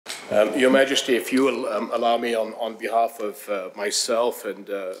Your Majesty, if you will allow me on behalf of myself and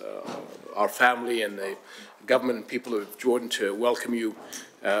our family and the government and people of Jordan to welcome you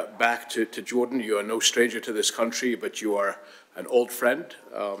back to Jordan. You are no stranger to this country, but you are an old friend,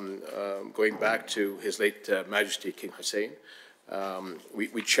 going back to His late Majesty King Hussein.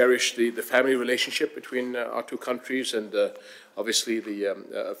 We cherish the family relationship between our two countries and obviously the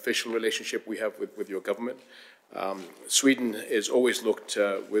official relationship we have with your government. Sweden is always looked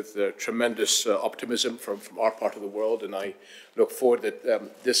with tremendous optimism from our part of the world, and I look forward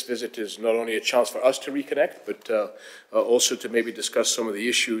that this visit is not only a chance for us to reconnect, but also to maybe discuss some of the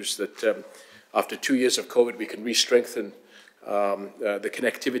issues that after 2 years of COVID we can re-strengthen the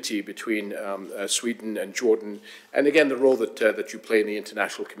connectivity between Sweden and Jordan, and again the role that you play in the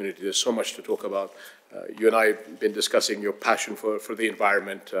international community. There's so much to talk about. You and I have been discussing your passion for the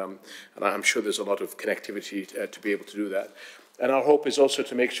environment, and I'm sure there's a lot of connectivity to be able to do that. And our hope is also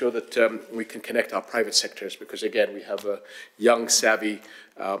to make sure that we can connect our private sectors, because again, we have young, savvy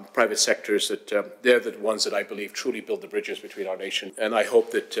private sectors that they're the ones that I believe truly build the bridges between our nation. And I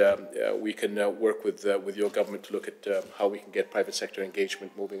hope that we can work with your government to look at how we can get private sector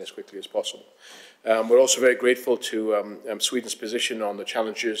engagement moving as quickly as possible. We're also very grateful to Sweden's position on the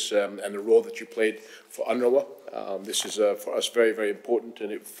challenges and the role that you played for UNRWA. This is for us very, very important,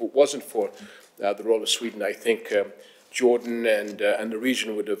 and if it wasn't for the role of Sweden, I think Jordan and the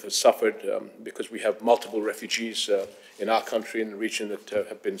region would have suffered because we have multiple refugees in our country and the region that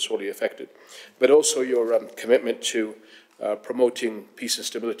have been sorely affected. But also your commitment to promoting peace and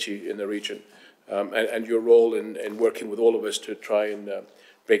stability in the region, and your role in working with all of us to try and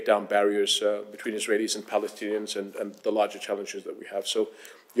break down barriers between Israelis and Palestinians and the larger challenges that we have. So,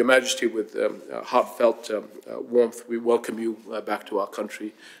 Your Majesty, with heartfelt warmth, we welcome you back to our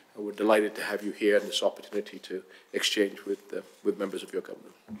country. We're delighted to have you here and this opportunity to exchange with members of your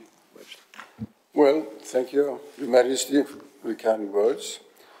government. Well, thank you, Your Majesty, for the kind words.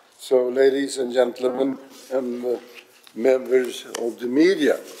 So, ladies and gentlemen, and members of the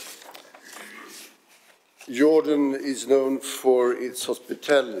media, Jordan is known for its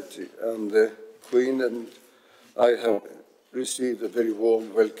hospitality, and the Queen and I have received a very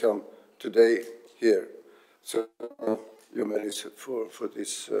warm welcome today here. So, Your Majesty, for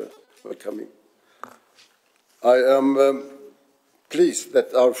this welcoming. I am pleased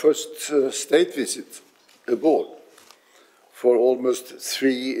that our first state visit abroad for almost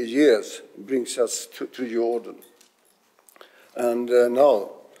 3 years brings us to Jordan. And now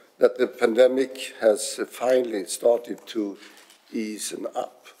that the pandemic has finally started to ease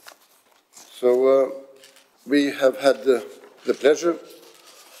up. So we have had the pleasure,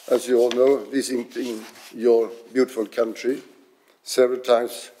 as you all know, visiting your beautiful country several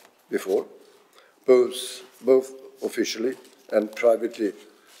times before, both officially and privately.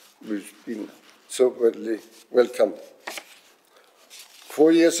 We've been so warmly welcomed.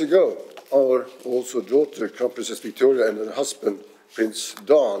 4 years ago, our also daughter, Crown Princess Victoria, and her husband, Prince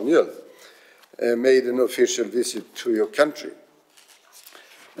Daniel, made an official visit to your country.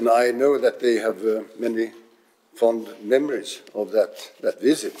 And I know that they have many fond memories of that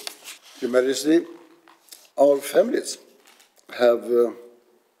visit. Your Majesty, our families have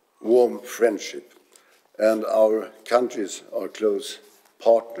warm friendship, and our countries are close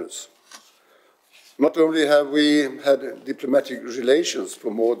partners. Not only have we had diplomatic relations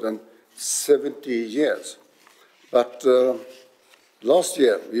for more than 70 years, but last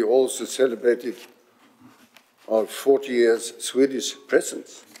year we also celebrated our 40 years Swedish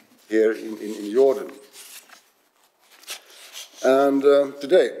presence here in Jordan. And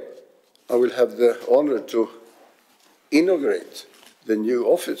today I will have the honor to inaugurate the new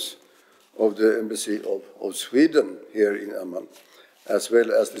office of the Embassy of Sweden here in Amman, as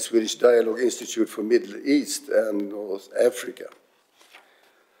well as the Swedish Dialogue Institute for Middle East and North Africa.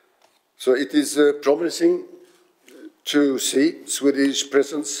 So it is promising to see Swedish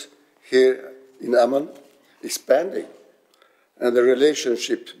presence here in Amman expanding, and the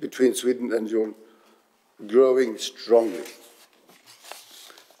relationship between Sweden and Jordan growing strongly.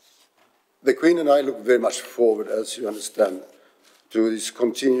 The Queen and I look very much forward, as you understand, to this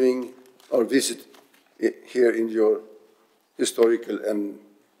continuing our visit here in your historical and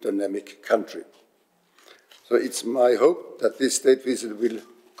dynamic country. So it's my hope that this state visit will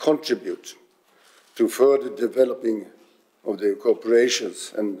contribute to further developing of the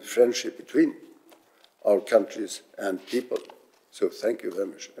cooperations and friendship between our countries and people. So thank you very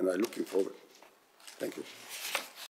much, and I'm looking forward. Thank you.